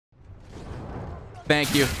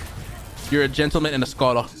Thank you. You're a gentleman and a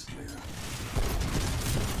scholar.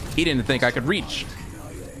 He didn't think I could reach.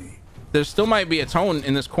 There still might be a tone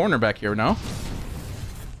in this corner back here, no?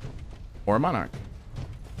 Or a monarch.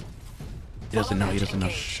 He doesn't know. He doesn't know.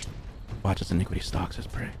 Shh. Watch as Iniquity stalks his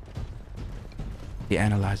prey. He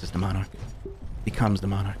analyzes the monarch. Becomes the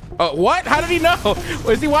monarch. Oh, what? How did he know?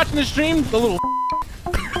 Was he watching the stream? The little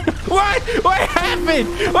What? What happened?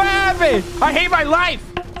 What happened? I hate my life.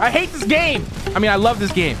 I hate this game. I mean, I love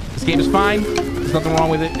this game. This game is fine. There's nothing wrong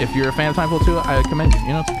with it. If you're a fan of Timeful 2, I commend you.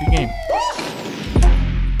 You know, it's a good game.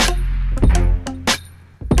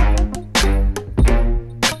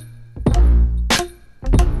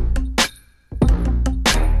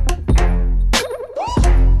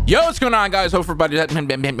 Yo, what's going on, guys? Hope everybody's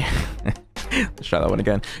let's try that one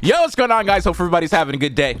again. Yo, what's going on, guys? Hope everybody's having a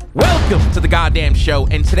good day. Welcome to the goddamn show.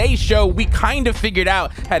 And today's show, we kind of figured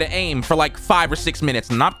out how to aim for like 5 or 6 minutes.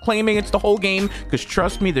 I'm not claiming it's the whole game, because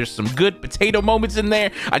trust me, there's some good potato moments in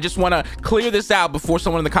there. I just want to clear this out before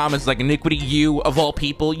someone in the comments is like, Iniquity, you of all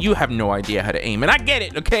people, you have no idea how to aim. And I get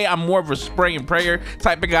it, okay? I'm more of a spray and prayer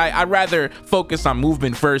type of guy. I'd rather focus on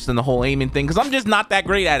movement first than the whole aiming thing, because I'm just not that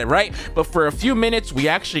great at it, right? But for a few minutes, we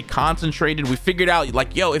actually concentrated. We figured out,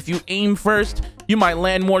 like, yo, if you aim first, you might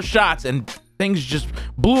land more shots, and things just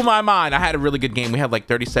blew my mind. I had a really good game. We had like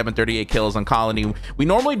 37, 38 kills on Colony. We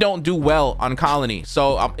normally don't do well on Colony,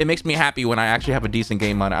 so it makes me happy when I actually have a decent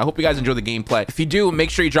game on it. I hope you guys enjoy the gameplay. If you do,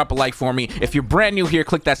 make sure you drop a like for me. If you're brand new here,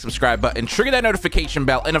 click that subscribe button, trigger that notification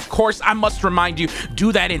bell, and of course, I must remind you,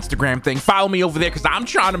 do that Instagram thing. Follow me over there, because I'm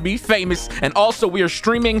trying to be famous. And also, we are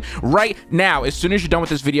streaming right now. As soon as you're done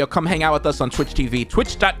with this video, come hang out with us on Twitch TV,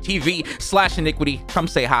 twitch.tv/Iniquity. Come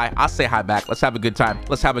say hi. I'll say hi back. Let's have a good time.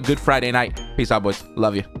 Let's have a good Friday night. Peace out, boys.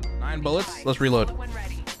 Love you. 9 bullets. Let's reload.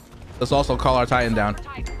 Let's also call our Titan down.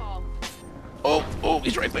 Oh,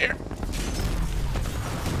 he's right there.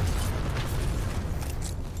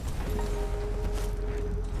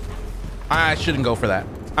 I shouldn't go for that.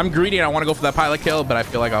 I'm greedy and I want to go for that pilot kill, but I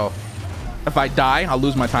feel like if I die, I'll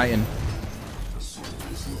lose my Titan.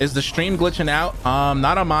 Is the stream glitching out?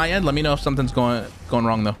 Not on my end. Let me know if something's going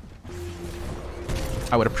wrong though.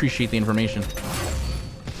 I would appreciate the information.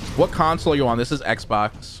 What console are you on? This is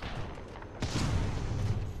Xbox.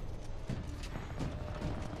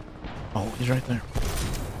 Oh, he's right there.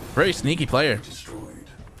 Very sneaky player.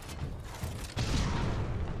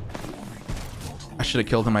 I should have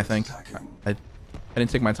killed him, I think. I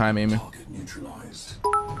didn't take my time aiming.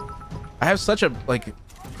 I have such a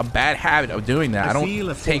bad habit of doing that. I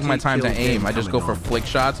don't take my time to aim. I just go for flick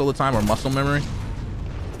shots all the time, or muscle memory.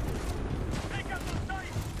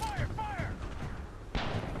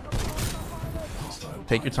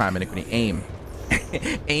 Take your time, Iniquity. Aim.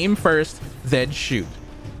 Aim first, then shoot.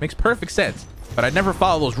 Makes perfect sense, but I never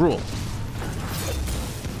follow those rules.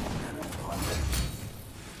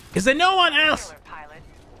 Is there no one else?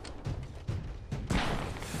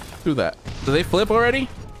 Do that. Do they flip already?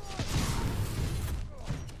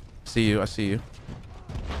 See you. I see you.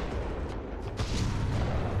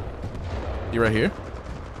 You right here.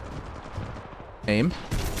 Aim.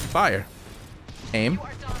 Fire. Aim.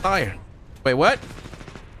 Fire. Wait, what?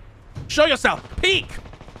 Show yourself. Peek.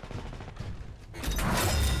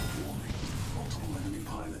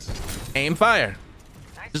 Aim, fire.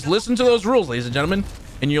 Just listen to those rules, ladies and gentlemen,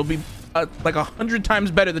 and you'll be like 100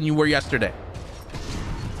 times better than you were yesterday.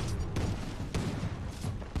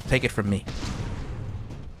 Take it from me.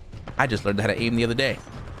 I just learned how to aim the other day.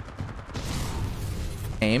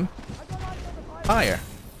 Aim, fire.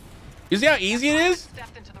 You see how easy it is?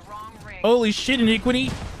 Holy shit,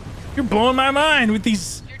 Iniquity. You're blowing my mind with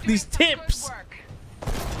these tips.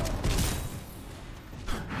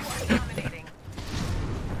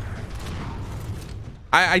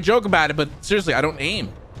 I joke about it, but seriously, I don't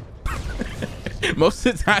aim. Most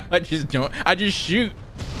of the time, I just shoot.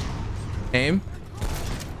 Aim.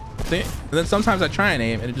 See? And then sometimes I try and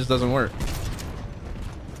aim, and it just doesn't work.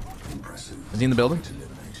 Is he in the building?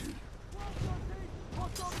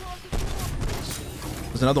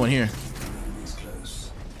 There's another one here.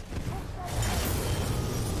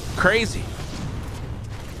 Crazy.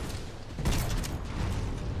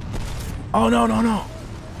 Oh, no.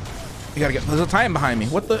 You gotta get. There's a Titan behind me.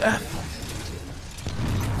 What the F?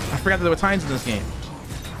 I forgot that there were Titans in this game.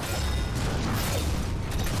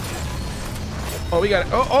 Oh, we got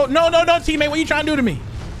it. Oh, no, teammate. What are you trying to do to me?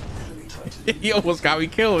 You almost got me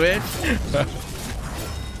killed, man.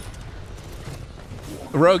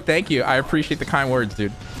 Rogue, thank you. I appreciate the kind words,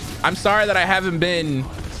 dude. I'm sorry that I haven't been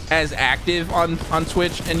as active on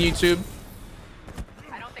Twitch and YouTube.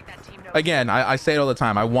 Again, I say it all the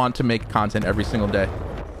time. I want to make content every single day.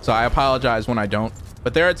 So I apologize when I don't.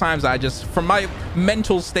 But there are times I just, from my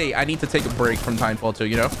mental state, I need to take a break from Titanfall 2,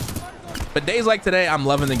 you know? But days like today, I'm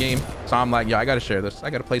loving the game. So I'm like, yo, I got to share this. I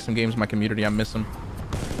got to play some games with my community. I miss them.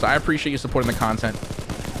 So I appreciate you supporting the content,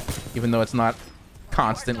 even though it's not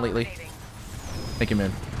constant lately. Thank you,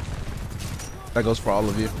 man. That goes for all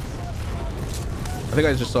of you. I think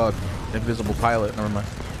I just saw an invisible pilot. Never mind.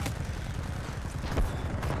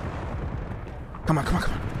 Come on, come on,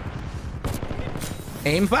 come on.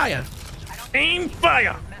 Aim fire. Aim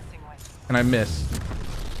fire. And I miss.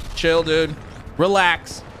 Chill, dude.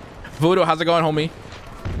 Relax. Voodoo, how's it going, homie?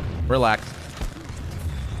 Relax.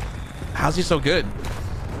 How's he so good?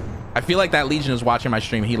 I feel like that Legion is watching my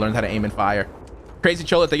stream. He learned how to aim and fire. Crazy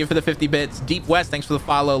Chola, thank you for the 50 bits. Deep West, thanks for the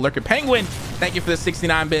follow. Lurker Penguin, thank you for the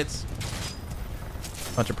 69 bits.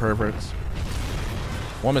 Bunch of perverts.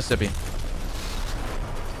 One Mississippi.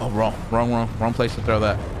 Oh, wrong place to throw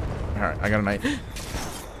that. All right, I got a knight.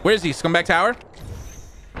 Where is he? Scumbag Tower?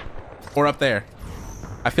 Or up there?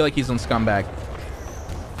 I feel like he's on Scumbag.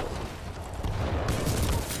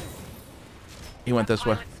 He went this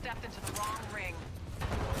way.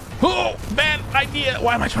 Oh, bad idea.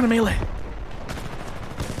 Why am I trying to melee?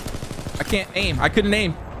 I can't aim. I couldn't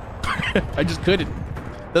aim. I just couldn't.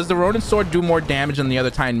 Does the Ronin sword do more damage than the other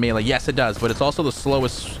Titan melee? Yes, it does, but it's also the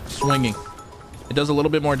slowest swinging. It does a little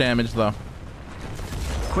bit more damage, though.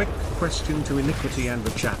 Quick question to Iniquity and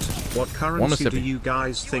the chat. What currency do you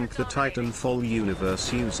guys think the Titanfall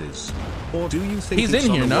universe uses? Or do you think he's it's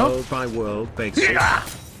in here, on a no? world-by-world basis? Yeah.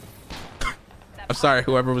 I'm sorry,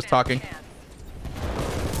 whoever was talking.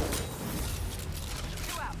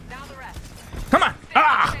 Come on!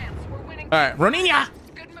 Ah! All right, Roninia!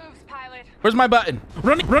 Where's my button?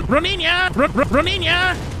 Roninia!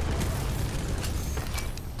 Roninia!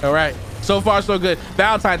 All right, so far so good.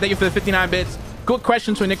 Valentine, thank you for the 59 bits. Good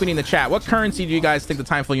question to Iniquity in the chat. What currency do you guys think the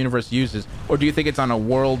Titanfall universe uses, or do you think it's on a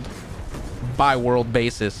world-by-world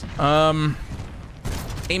basis? Aim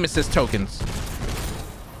assist tokens.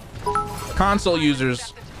 Console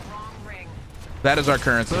users. That is our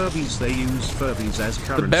currency. Furbies, they use Furbies as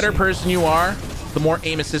currency. The better person you are, the more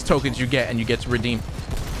aim assist tokens you get, and you get to redeem.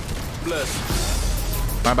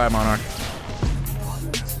 Bye bye, Monarch.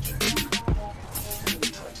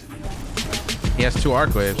 He has 2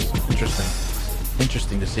 arc waves. Interesting.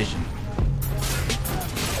 Interesting decision.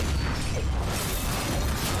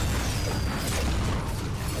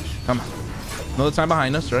 Come on. Another time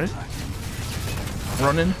behind us, right?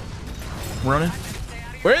 Running.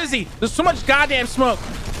 Where is he? There's so much goddamn smoke.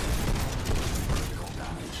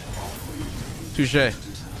 Touché.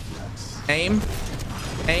 Aim.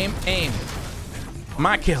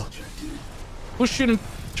 My kill. Who's shooting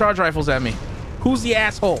charge rifles at me? Who's the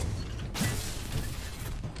asshole?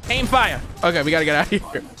 Aim fire. Okay, we gotta get out of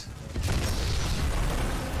here.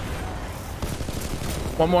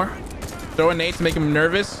 One more. Throw a nade to make him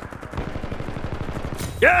nervous.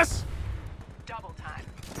 Yes!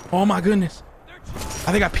 Oh my goodness.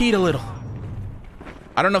 I think I peed a little.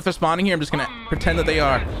 I don't know if they're spawning here. I'm just gonna pretend that they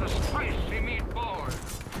are.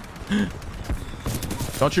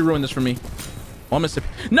 Don't you ruin this for me.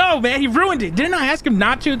 No, man, he ruined it. Didn't I ask him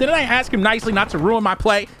not to? Didn't I ask him nicely not to ruin my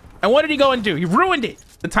play? And what did he go and do? He ruined it.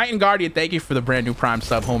 The Titan Guardian, thank you for the brand new Prime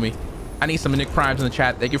sub, homie. I need some Nick Primes in the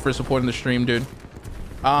chat. Thank you for supporting the stream, dude.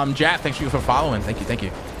 Jat, thanks you for following. Thank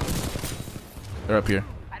you. They're up here.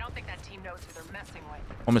 I don't think that team knows who they're messing with.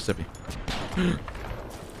 Oh, Mississippi.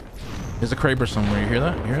 There's a Kraber somewhere. You hear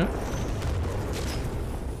that? You hear that?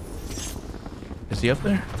 Is he up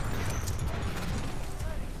there?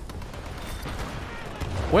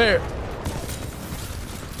 Where?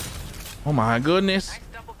 Oh my goodness. Nice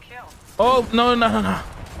double kill. Oh, no.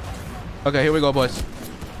 Okay, here we go, boys.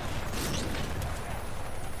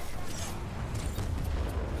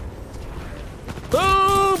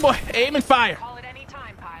 Oh boy, aim and fire. Call it any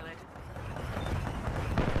time, pilot.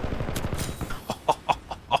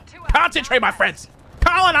 Concentrate, my friends.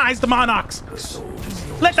 Colonize the monarchs.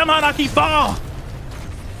 Let the monarchy fall.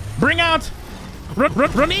 Bring out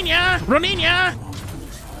Roninia.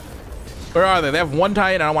 Where are they? They have 1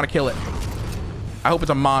 Titan and I want to kill it. I hope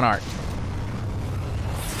it's a monarch.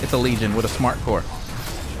 It's a Legion with a smart core.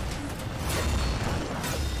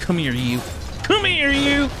 Come here, you. Come here,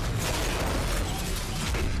 you.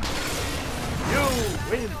 You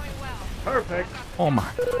win. Perfect. Oh my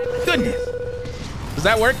goodness. Does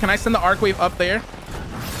that work? Can I send the arc wave up there?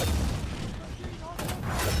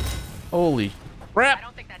 Holy crap. I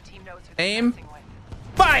don't think that team knows who they're Aim. messing with.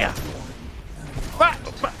 Fire.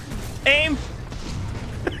 Aim.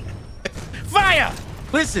 Fire.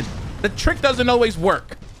 Listen, the trick doesn't always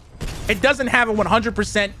work. It doesn't have a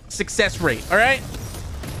 100% success rate, all right?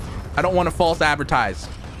 I don't want to false advertise.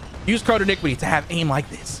 Use code Iniquity to have aim like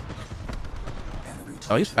this.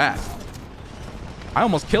 Oh, he's fast. I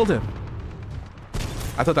almost killed him.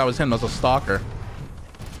 I thought that was him. That was a stalker.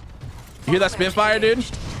 You hear that Spitfire, dude?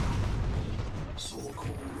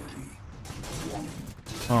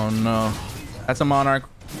 Oh no, that's a Monarch.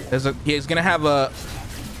 He's gonna have a.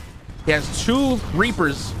 He has 2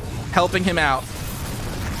 Reapers helping him out.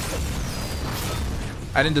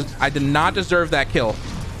 I did not deserve that kill.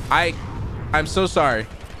 I'm so sorry.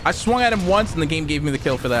 I swung at him once and the game gave me the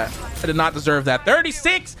kill for that. I did not deserve that.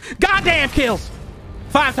 36 goddamn kills.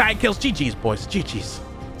 5 Titan kills. GG's, boys. GG's.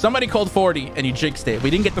 Somebody called 40 and you jinxed it. We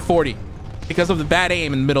didn't get the 40 because of the bad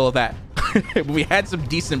aim in the middle of that. We had some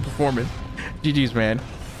decent performance. GG's, man.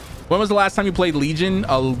 When was the last time you played Legion?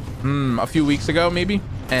 A few weeks ago, maybe.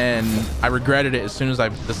 And I regretted it as soon as I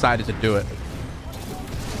decided to do it.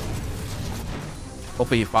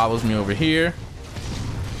 Hopefully he follows me over here.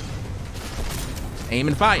 Aim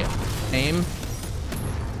and fire. Aim.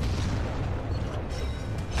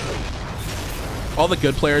 All the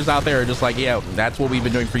good players out there are just like, yeah, that's what we've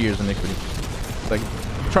been doing for years in Iniquity. Like,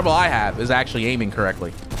 the trouble I have is actually aiming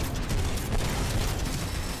correctly.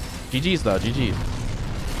 GG's though, GG's.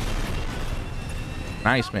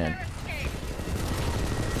 Nice, man.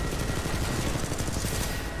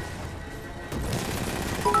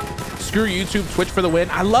 Screw YouTube, Twitch for the win.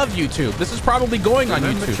 I love YouTube. This is probably going on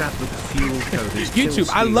YouTube. YouTube,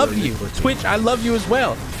 I love you. Twitch, I love you as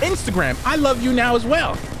well. Instagram, I love you now as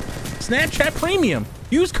well. Snapchat Premium.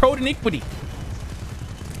 Use code Iniquity.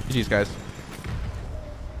 GG's, guys.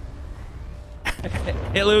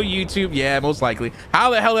 Hello, YouTube. Yeah, most likely. How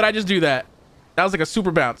the hell did I just do that? That was like a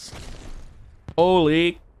super bounce.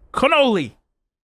 Holy cannoli.